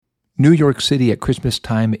New York City at Christmas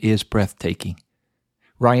time is breathtaking.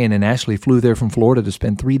 Ryan and Ashley flew there from Florida to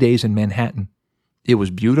spend 3 days in Manhattan. It was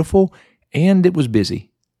beautiful, and it was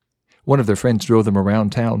busy. One of their friends drove them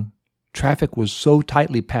around town. Traffic was so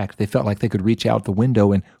tightly packed they felt like they could reach out the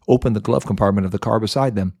window and open the glove compartment of the car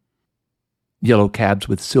beside them. Yellow cabs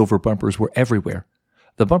with silver bumpers were everywhere.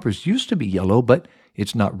 The bumpers used to be yellow, but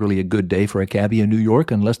it's not really a good day for a cabbie in New York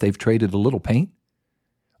unless they've traded a little paint.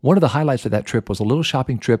 One of the highlights of that trip was a little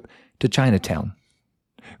shopping trip to Chinatown.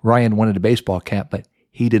 Ryan wanted a baseball cap, but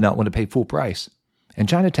he did not want to pay full price. And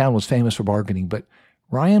Chinatown was famous for bargaining, but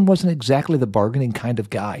Ryan wasn't exactly the bargaining kind of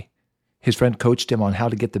guy. His friend coached him on how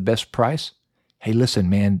to get the best price. Hey, listen,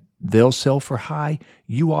 man, they'll sell for high,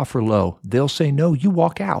 you offer low. They'll say no, you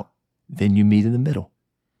walk out. Then you meet in the middle.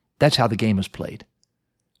 That's how the game is played.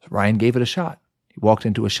 So Ryan gave it a shot. He walked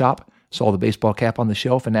into a shop, saw the baseball cap on the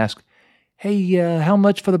shelf, and asked, "Hey, how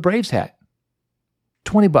much for the Braves hat?"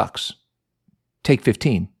 $20. Take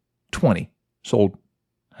 15. 20. Sold.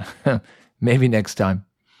 Maybe next time.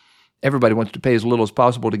 Everybody wants to pay as little as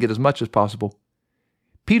possible to get as much as possible.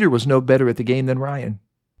 Peter was no better at the game than Ryan.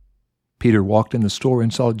 Peter walked in the store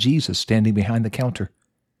and saw Jesus standing behind the counter.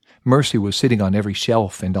 Mercy was sitting on every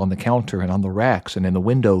shelf and on the counter and on the racks and in the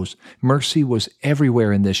windows. Mercy was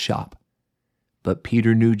everywhere in this shop. But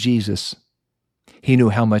Peter knew Jesus. He knew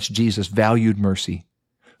how much Jesus valued mercy.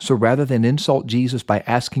 So rather than insult Jesus by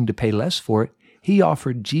asking to pay less for it, he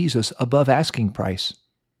offered Jesus above asking price.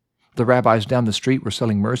 The rabbis down the street were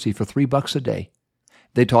selling mercy for $3 a day.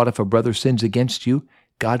 They taught if a brother sins against you,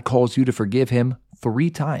 God calls you to forgive him 3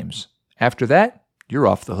 times. After that, you're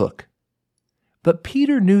off the hook. But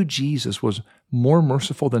Peter knew Jesus was more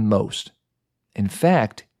merciful than most. In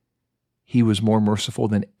fact, he was more merciful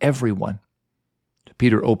than everyone.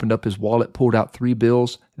 Peter opened up his wallet, pulled out 3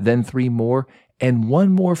 bills, then 3 more, and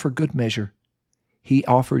 1 more for good measure. He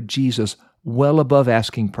offered Jesus well above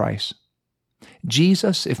asking price.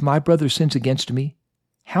 "Jesus, if my brother sins against me,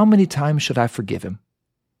 how many times should I forgive him?"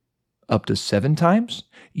 "Up to 7 times?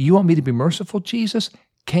 You want me to be merciful, Jesus?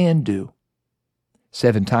 Can do."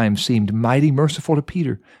 7 times seemed mighty merciful to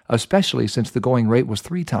Peter, especially since the going rate was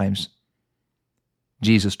 3 times.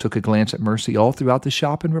 Jesus took a glance at mercy all throughout the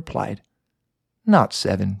shop and replied, "Not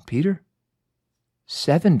 7, Peter.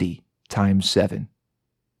 70 times 7.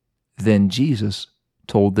 Then Jesus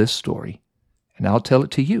told this story, and I'll tell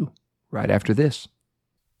it to you right after this.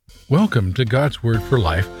 Welcome to God's Word for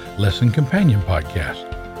Life Lesson Companion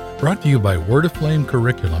Podcast, brought to you by Word Aflame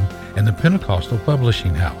Curriculum and the Pentecostal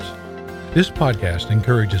Publishing House. This podcast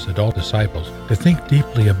encourages adult disciples to think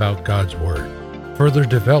deeply about God's Word, further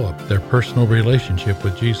develop their personal relationship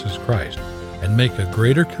with Jesus Christ, and make a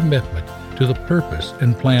greater commitment to the purpose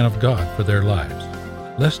and plan of God for their lives.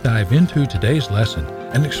 Let's dive into today's lesson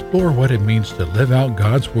and explore what it means to live out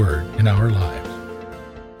God's Word in our lives.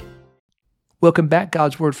 Welcome back,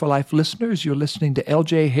 God's Word for Life listeners. You're listening to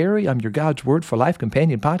L.J. Harry. I'm your God's Word for Life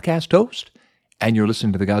Companion Podcast host, and you're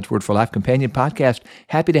listening to the God's Word for Life Companion Podcast.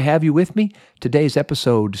 Happy to have you with me. Today's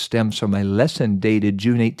episode stems from a lesson dated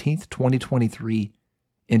June 18th, 2023,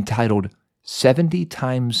 entitled 70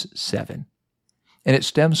 times 7. And it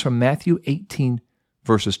stems from Matthew 18,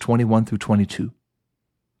 verses 21 through 22.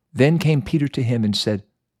 Then came Peter to him and said,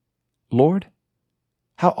 "Lord,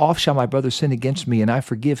 how oft shall my brother sin against me, and I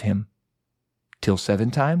forgive him? Till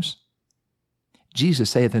 7 times? Jesus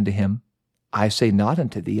saith unto him, I say not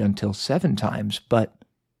unto thee until 7 times, but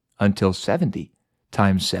until 70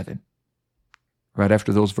 times 7. Right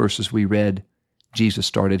after those verses we read, Jesus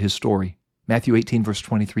started his story. Matthew 18, verse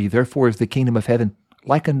 23, "Therefore is the kingdom of heaven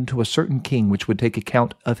like unto a certain king which would take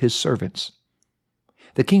account of his servants.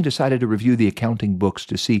 The king decided to review the accounting books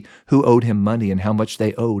to see who owed him money and how much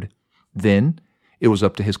they owed. Then it was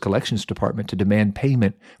up to his collections department to demand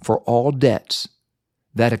payment for all debts.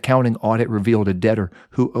 That accounting audit revealed a debtor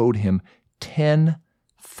who owed him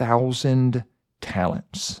 10,000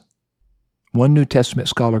 talents. One New Testament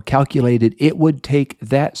scholar calculated it would take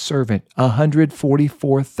that servant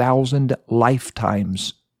 144,000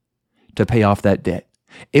 lifetimes to pay off that debt.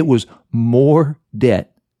 It was more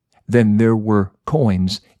debt than there were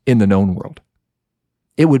coins in the known world.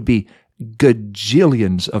 It would be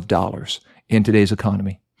gajillions of dollars in today's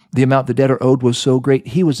economy. The amount the debtor owed was so great,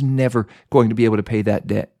 he was never going to be able to pay that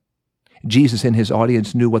debt. Jesus and his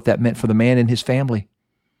audience knew what that meant for the man and his family.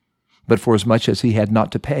 But for as much as he had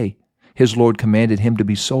not to pay, his Lord commanded him to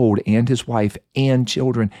be sold and his wife and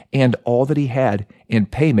children and all that he had in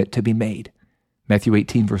payment to be made. Matthew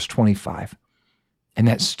 18, verse 25. And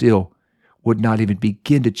that still would not even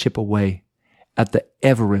begin to chip away at the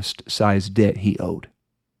Everest-sized debt he owed.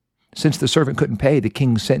 Since the servant couldn't pay, the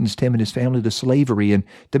king sentenced him and his family to slavery and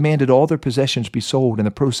demanded all their possessions be sold and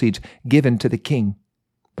the proceeds given to the king.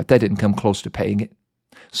 But that didn't come close to paying it.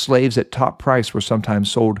 Slaves at top price were sometimes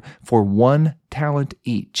sold for 1 talent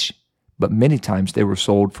each, but many times they were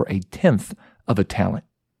sold for 1/10 of a talent.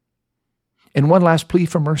 In one last plea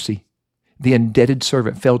for mercy, the indebted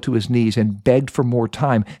servant fell to his knees and begged for more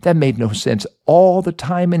time. That made no sense. All the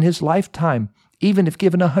time in his lifetime, even if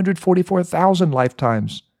given 144,000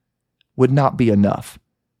 lifetimes, would not be enough.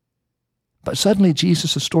 But suddenly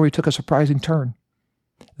Jesus' story took a surprising turn.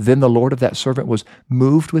 Then the Lord of that servant was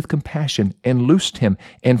moved with compassion and loosed him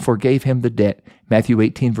and forgave him the debt. Matthew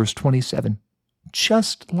 18, verse 27.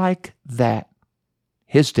 Just like that,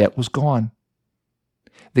 his debt was gone.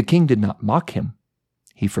 The king did not mock him.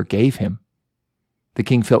 He forgave him. The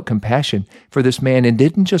king felt compassion for this man and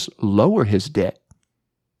didn't just lower his debt.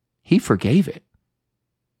 He forgave it.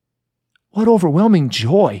 What overwhelming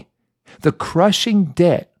joy! The crushing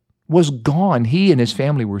debt was gone. He and his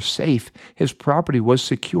family were safe. His property was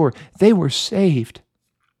secure. They were saved.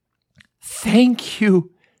 Thank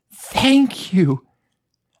you. Thank you.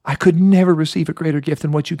 I could never receive a greater gift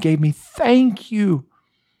than what you gave me. Thank you.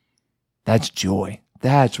 That's joy.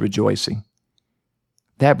 That's rejoicing.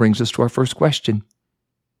 That brings us to our first question.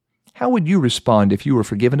 How would you respond if you were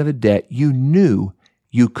forgiven of a debt you knew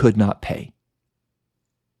you could not pay?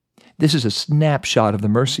 This is a snapshot of the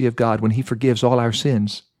mercy of God when He forgives all our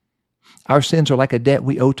sins. Our sins are like a debt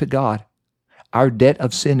we owe to God. Our debt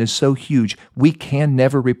of sin is so huge, we can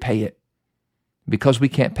never repay it. Because we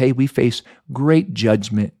can't pay, we face great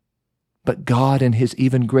judgment. But God, in His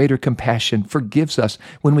even greater compassion, forgives us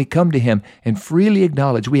when we come to Him and freely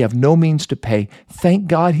acknowledge we have no means to pay. Thank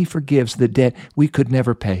God He forgives the debt we could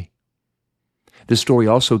never pay. This story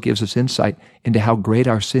also gives us insight into how great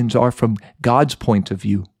our sins are from God's point of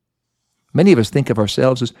view. Many of us think of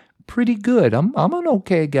ourselves as pretty good. I'm an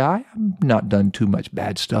okay guy. I've not done too much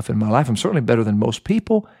bad stuff in my life. I'm certainly better than most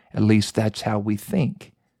people. At least that's how we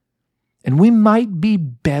think. And we might be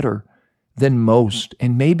better than most,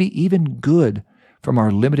 and maybe even good from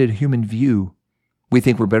our limited human view. We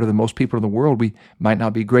think we're better than most people in the world. We might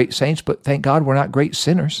not be great saints, but thank God we're not great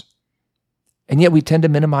sinners. And yet we tend to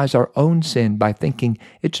minimize our own sin by thinking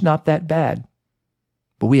it's not that bad.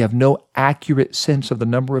 But we have no accurate sense of the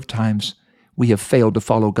number of times we have failed to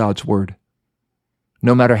follow God's word.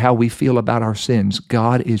 No matter how we feel about our sins,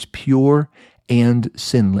 God is pure and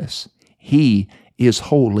sinless. He is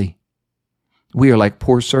holy. We are like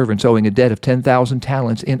poor servants owing a debt of 10,000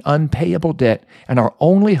 talents in unpayable debt, and our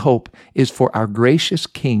only hope is for our gracious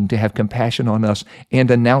King to have compassion on us and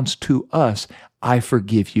announce to us, I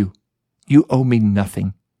forgive you. You owe me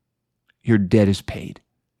nothing. Your debt is paid.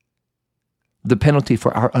 The penalty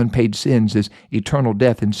for our unpaid sins is eternal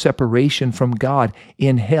death and separation from God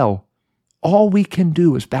in hell. All we can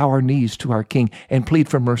do is bow our knees to our King and plead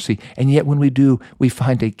for mercy. And yet when we do, we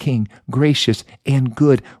find a King gracious and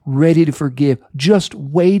good, ready to forgive, just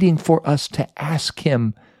waiting for us to ask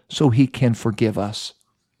Him so He can forgive us.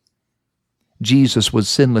 Jesus was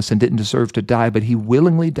sinless and didn't deserve to die, but He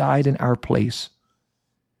willingly died in our place.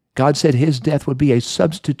 God said His death would be a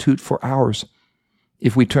substitute for ours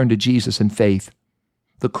if we turn to Jesus in faith.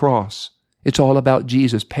 The cross, it's all about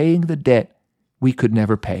Jesus paying the debt we could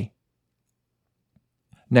never pay.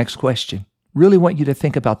 Next question. Really want you to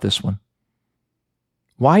think about this one.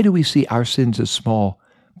 Why do we see our sins as small,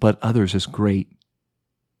 but others as great?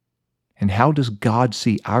 And how does God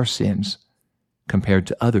see our sins compared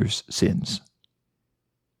to others' sins?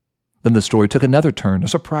 Then the story took another turn, a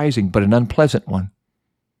surprising but an unpleasant one.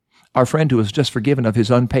 Our friend who was just forgiven of his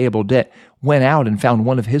unpayable debt went out and found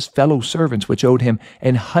one of his fellow servants which owed him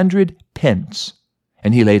 100 pence.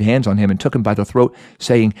 And he laid hands on him and took him by the throat,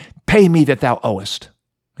 saying, Pay me that thou owest.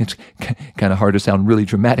 It's kind of hard to sound really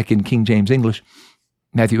dramatic in King James English.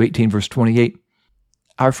 Matthew 18, verse 28.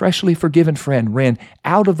 Our freshly forgiven friend ran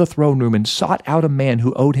out of the throne room and sought out a man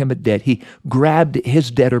who owed him a debt. He grabbed his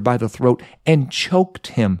debtor by the throat and choked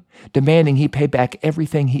him, demanding he pay back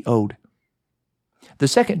everything he owed. The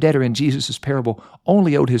second debtor in Jesus' parable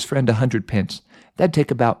only owed his friend 100 pence. That'd take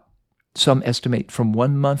about, some estimate, from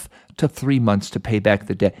 1 month to 3 months to pay back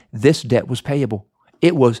the debt. This debt was payable.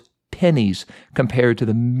 It was pennies compared to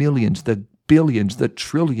the millions, the billions, the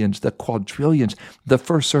trillions, the quadrillions the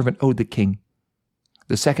first servant owed the king.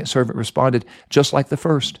 The second servant responded just like the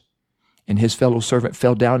first. And his fellow servant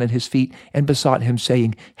fell down at his feet and besought him,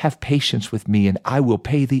 saying, Have patience with me, and I will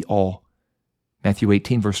pay thee all. Matthew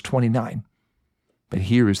 18, verse 29. But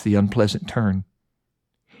here is the unpleasant turn.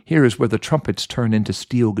 Here is where the trumpets turn into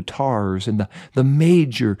steel guitars and the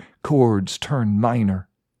major chords turn minor.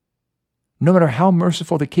 No matter how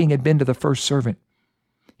merciful the king had been to the first servant,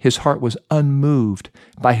 his heart was unmoved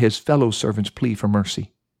by his fellow servant's plea for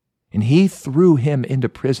mercy. And he threw him into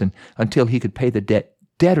prison until he could pay the debt,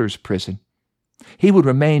 debtor's prison. He would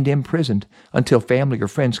remain imprisoned until family or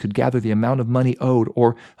friends could gather the amount of money owed,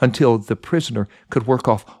 or until the prisoner could work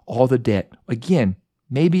off all the debt. Again,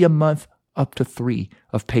 maybe a month, up to 3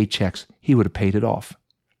 of paychecks, he would have paid it off.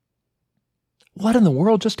 What in the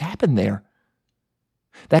world just happened there?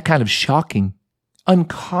 That kind of shocking,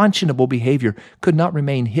 unconscionable behavior could not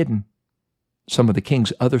remain hidden. Some of the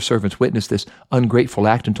king's other servants witnessed this ungrateful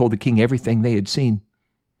act and told the king everything they had seen.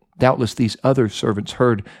 Doubtless these other servants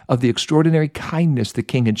heard of the extraordinary kindness the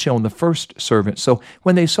king had shown the first servant, so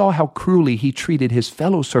when they saw how cruelly he treated his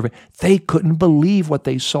fellow servant, they couldn't believe what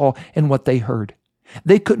they saw and what they heard.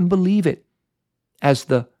 They couldn't believe it as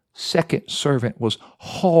the second servant was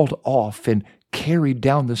hauled off and carried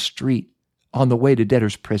down the street on the way to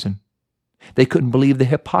debtor's prison. They couldn't believe the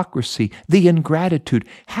hypocrisy, the ingratitude.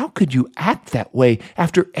 How could you act that way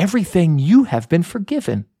after everything you have been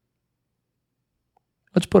forgiven?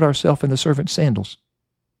 Let's put ourselves in the servant's sandals.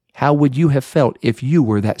 How would you have felt if you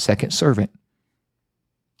were that second servant?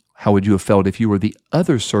 How would you have felt if you were the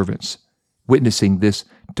other servants witnessing this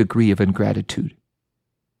degree of ingratitude?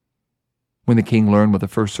 When the king learned what the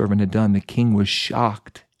first servant had done, the king was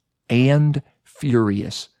shocked and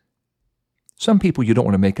furious. Some people you don't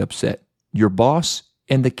want to make upset. Your boss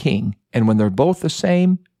and the king, and when they're both the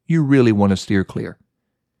same, you really want to steer clear.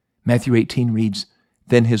 Matthew 18 reads,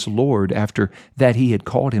 "Then his Lord, after that he had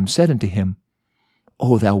called him, said unto him,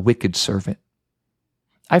 O thou wicked servant,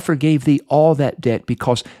 I forgave thee all that debt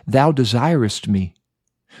because thou desirest me.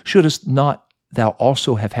 Shouldest not thou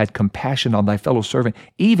also have had compassion on thy fellow servant,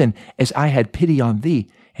 even as I had pity on thee?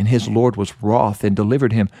 And his Lord was wroth and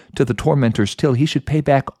delivered him to the tormentors till he should pay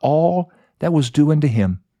back all that was due unto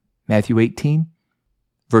him." Matthew 18,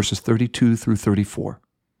 verses 32 through 34.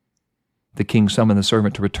 The king summoned the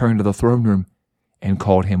servant to return to the throne room and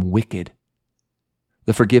called him wicked.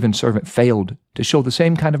 The forgiven servant failed to show the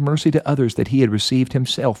same kind of mercy to others that he had received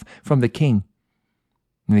himself from the king.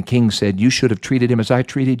 And the king said, "You should have treated him as I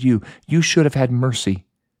treated you. You should have had mercy.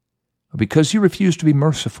 But because you refused to be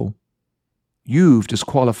merciful, you've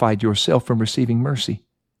disqualified yourself from receiving mercy.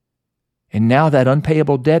 And now that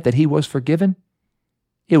unpayable debt that he was forgiven,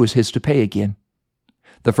 it was his to pay again."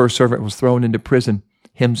 The first servant was thrown into prison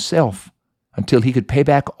himself until he could pay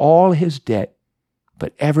back all his debt,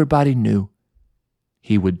 but everybody knew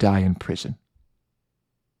he would die in prison.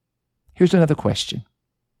 Here's another question.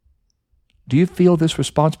 Do you feel this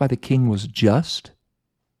response by the king was just?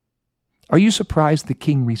 Are you surprised the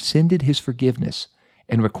king rescinded his forgiveness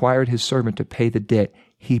and required his servant to pay the debt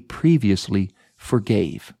he previously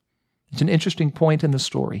forgave? It's an interesting point in the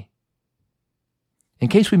story. In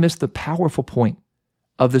case we missed the powerful point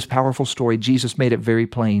of this powerful story, Jesus made it very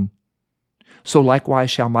plain. "So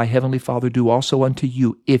likewise shall my heavenly Father do also unto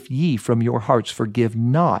you, if ye from your hearts forgive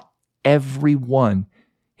not every one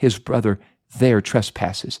his brother their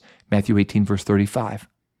trespasses." Matthew 18, verse 35.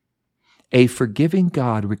 A forgiving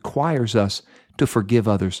God requires us to forgive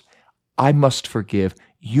others. I must forgive.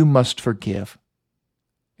 You must forgive.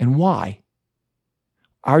 And why?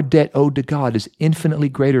 Our debt owed to God is infinitely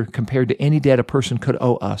greater compared to any debt a person could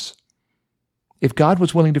owe us. If God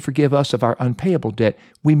was willing to forgive us of our unpayable debt,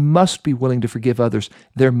 we must be willing to forgive others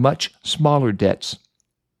their much smaller debts.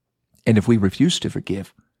 And if we refuse to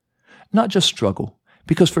forgive, not just struggle,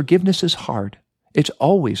 because forgiveness is hard. It's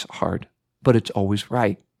always hard, but it's always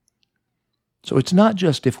right. So it's not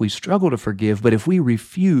just if we struggle to forgive, but if we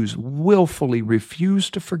willfully refuse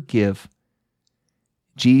to forgive,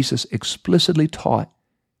 Jesus explicitly taught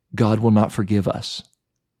God will not forgive us.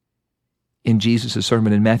 In Jesus'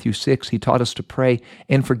 sermon in Matthew 6, he taught us to pray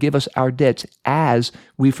and forgive us our debts as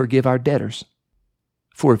we forgive our debtors.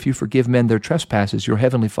 For if you forgive men their trespasses, your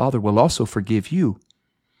heavenly Father will also forgive you.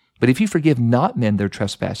 But if you forgive not men their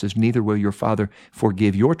trespasses, neither will your Father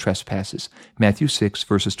forgive your trespasses. Matthew 6,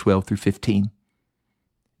 verses 12 through 15.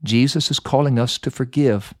 Jesus is calling us to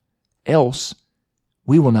forgive, else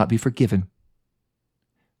we will not be forgiven.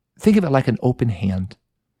 Think of it like an open hand.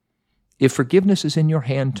 If forgiveness is in your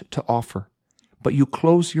hand to offer, but you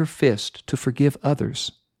close your fist to forgive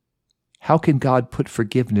others, how can God put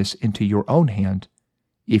forgiveness into your own hand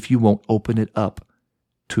if you won't open it up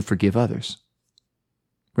to forgive others?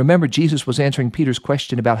 Remember, Jesus was answering Peter's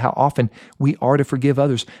question about how often we are to forgive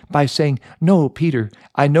others by saying, "No, Peter,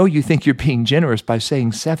 I know you think you're being generous by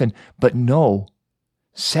saying 7, but no,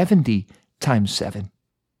 70 times 7.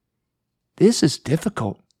 This is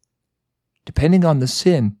difficult. Depending on the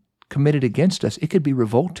sin committed against us, it could be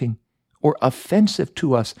revolting or offensive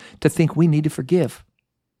to us to think we need to forgive.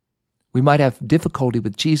 We might have difficulty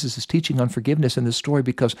with Jesus' teaching on forgiveness in this story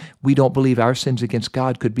because we don't believe our sins against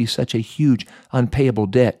God could be such a huge, unpayable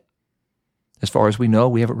debt. As far as we know,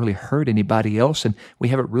 we haven't really hurt anybody else, and we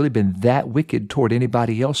haven't really been that wicked toward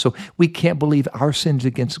anybody else, so we can't believe our sins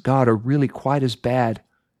against God are really quite as bad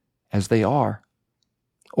as they are,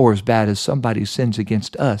 or as bad as somebody's sins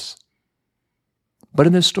against us. But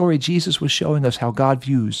in this story, Jesus was showing us how God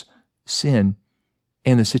views sin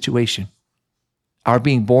and the situation. Our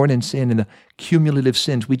being born in sin and the cumulative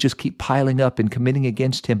sins we just keep piling up and committing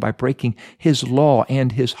against Him by breaking His law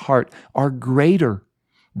and His heart are greater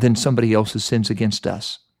than somebody else's sins against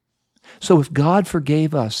us. So if God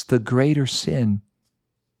forgave us the greater sin,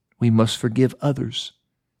 we must forgive others.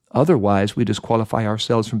 Otherwise, we disqualify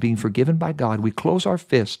ourselves from being forgiven by God. We close our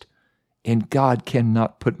fist, and God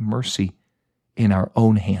cannot put mercy in our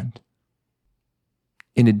own hand.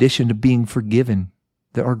 In addition to being forgiven,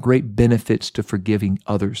 there are great benefits to forgiving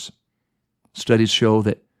others. Studies show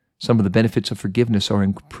that some of the benefits of forgiveness are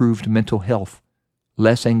improved mental health,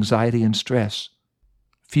 less anxiety and stress,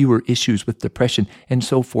 fewer issues with depression, and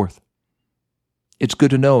so forth. It's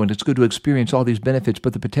good to know and it's good to experience all these benefits,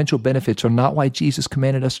 but the potential benefits are not why Jesus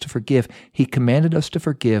commanded us to forgive. He commanded us to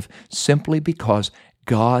forgive simply because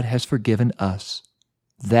God has forgiven us.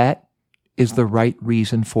 That is the right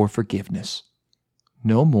reason for forgiveness.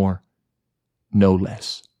 No more, no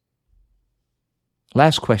less.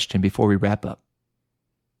 Last question before we wrap up.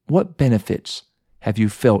 What benefits have you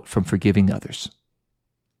felt from forgiving others?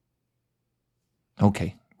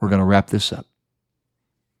 Okay, we're going to wrap this up.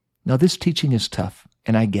 Now, this teaching is tough,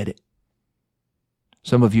 and I get it.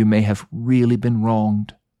 Some of you may have really been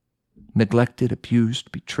wronged, neglected,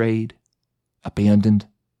 abused, betrayed, abandoned,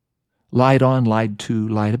 lied on, lied to,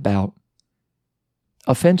 lied about.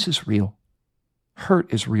 Offense is real.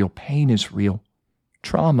 Hurt is real. Pain is real.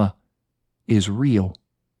 Trauma is real.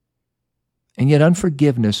 And yet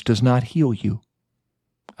unforgiveness does not heal you.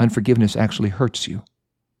 Unforgiveness actually hurts you.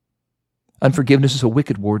 Unforgiveness is a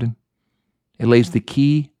wicked warden. It lays the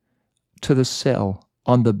key to the cell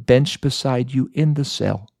on the bench beside you in the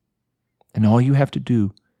cell. And all you have to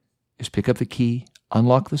do is pick up the key,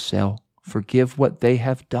 unlock the cell, forgive what they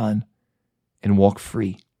have done, and walk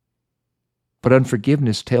free. But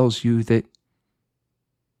unforgiveness tells you that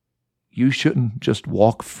you shouldn't just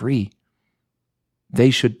walk free. They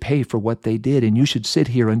should pay for what they did, and you should sit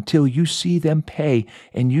here until you see them pay,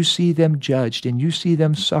 and you see them judged, and you see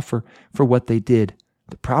them suffer for what they did.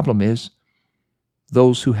 The problem is,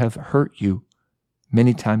 those who have hurt you,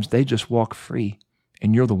 many times they just walk free,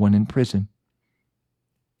 and you're the one in prison.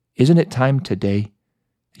 Isn't it time today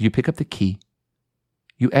you pick up the key,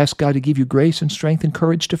 you ask God to give you grace and strength and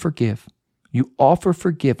courage to forgive, you offer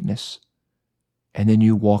forgiveness, and then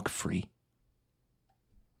you walk free?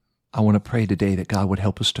 I want to pray today that God would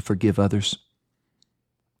help us to forgive others.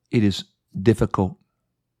 It is difficult,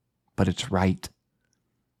 but it's right.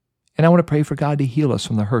 And I want to pray for God to heal us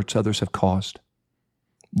from the hurts others have caused.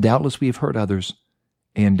 Doubtless we have hurt others,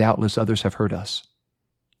 and doubtless others have hurt us.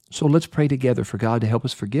 So let's pray together for God to help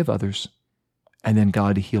us forgive others, and then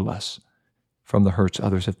God to heal us from the hurts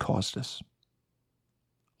others have caused us.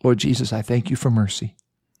 Lord Jesus, I thank you for mercy.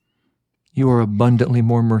 You are abundantly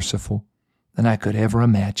more merciful than I could ever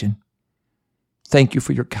imagine. Thank you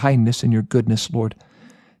for your kindness and your goodness, Lord.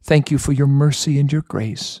 Thank you for your mercy and your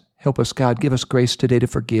grace. Help us, God. Give us grace today to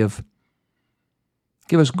forgive.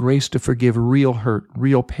 Give us grace to forgive real hurt,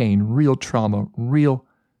 real pain, real trauma, real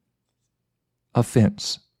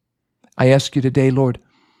offense. I ask you today, Lord,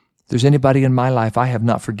 if there's anybody in my life I have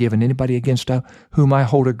not forgiven, anybody against whom I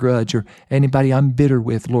hold a grudge, or anybody I'm bitter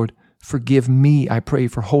with, Lord, forgive me, I pray,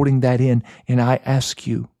 for holding that in, and I ask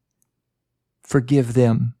you, forgive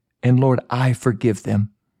them. And Lord, I forgive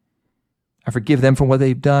them. I forgive them for what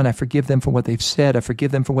they've done. I forgive them for what they've said. I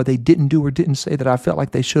forgive them for what they didn't do or didn't say that I felt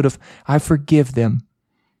like they should have. I forgive them.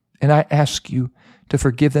 And I ask you to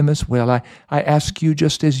forgive them as well. I ask you,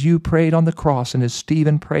 just as you prayed on the cross and as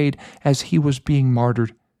Stephen prayed as he was being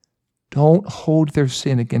martyred, don't hold their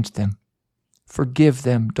sin against them. Forgive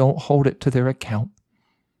them. Don't hold it to their account.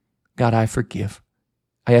 God, I forgive.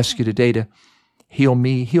 I ask you today to heal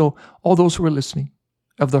me, heal all those who are listening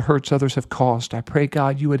of the hurts others have caused. I pray,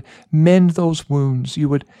 God, you would mend those wounds. You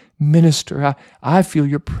would minister. I feel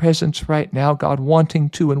your presence right now, God, wanting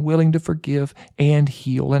to and willing to forgive and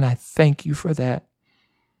heal, and I thank you for that.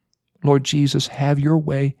 Lord Jesus, have your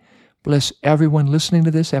way. Bless everyone listening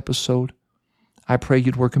to this episode. I pray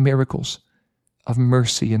you'd work miracles of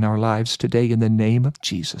mercy in our lives today in the name of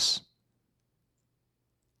Jesus.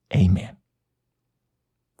 Amen.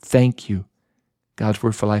 Thank you. God's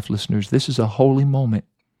Word for Life listeners, this is a holy moment.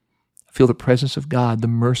 Feel the presence of God, the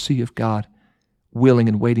mercy of God, willing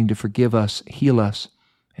and waiting to forgive us, heal us,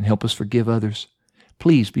 and help us forgive others.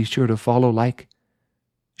 Please be sure to follow, like,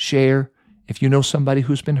 share. If you know somebody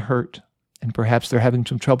who's been hurt and perhaps they're having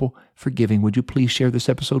some trouble forgiving, would you please share this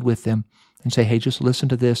episode with them and say, hey, just listen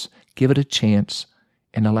to this, give it a chance,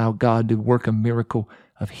 and allow God to work a miracle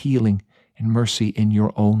of healing and mercy in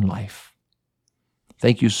your own life.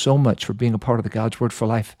 Thank you so much for being a part of the God's Word for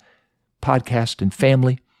Life podcast and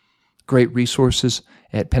family. Great resources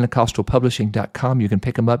at PentecostalPublishing.com. You can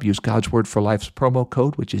pick them up. Use God's Word for Life's promo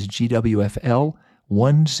code, which is GWFL10,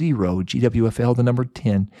 GWFL, the number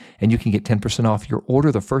 10, and you can get 10% off your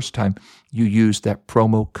order the first time you use that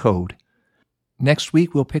promo code. Next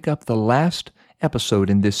week, we'll pick up the last episode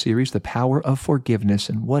in this series, The Power of Forgiveness,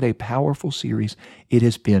 and what a powerful series it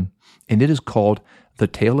has been. And it is called The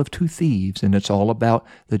Tale of Two Thieves, and it's all about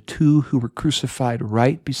the two who were crucified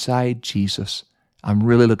right beside Jesus. I'm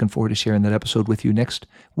really looking forward to sharing that episode with you next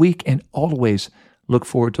week, and always look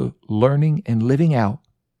forward to learning and living out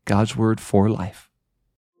God's Word for Life.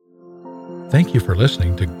 Thank you for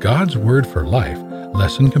listening to God's Word for Life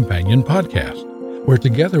Lesson Companion Podcast, where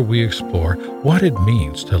together we explore what it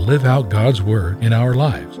means to live out God's Word in our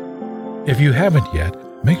lives. If you haven't yet,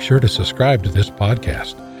 make sure to subscribe to this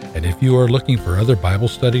podcast. And if you are looking for other Bible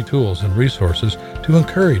study tools and resources to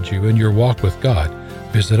encourage you in your walk with God,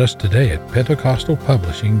 visit us today at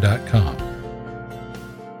PentecostalPublishing.com.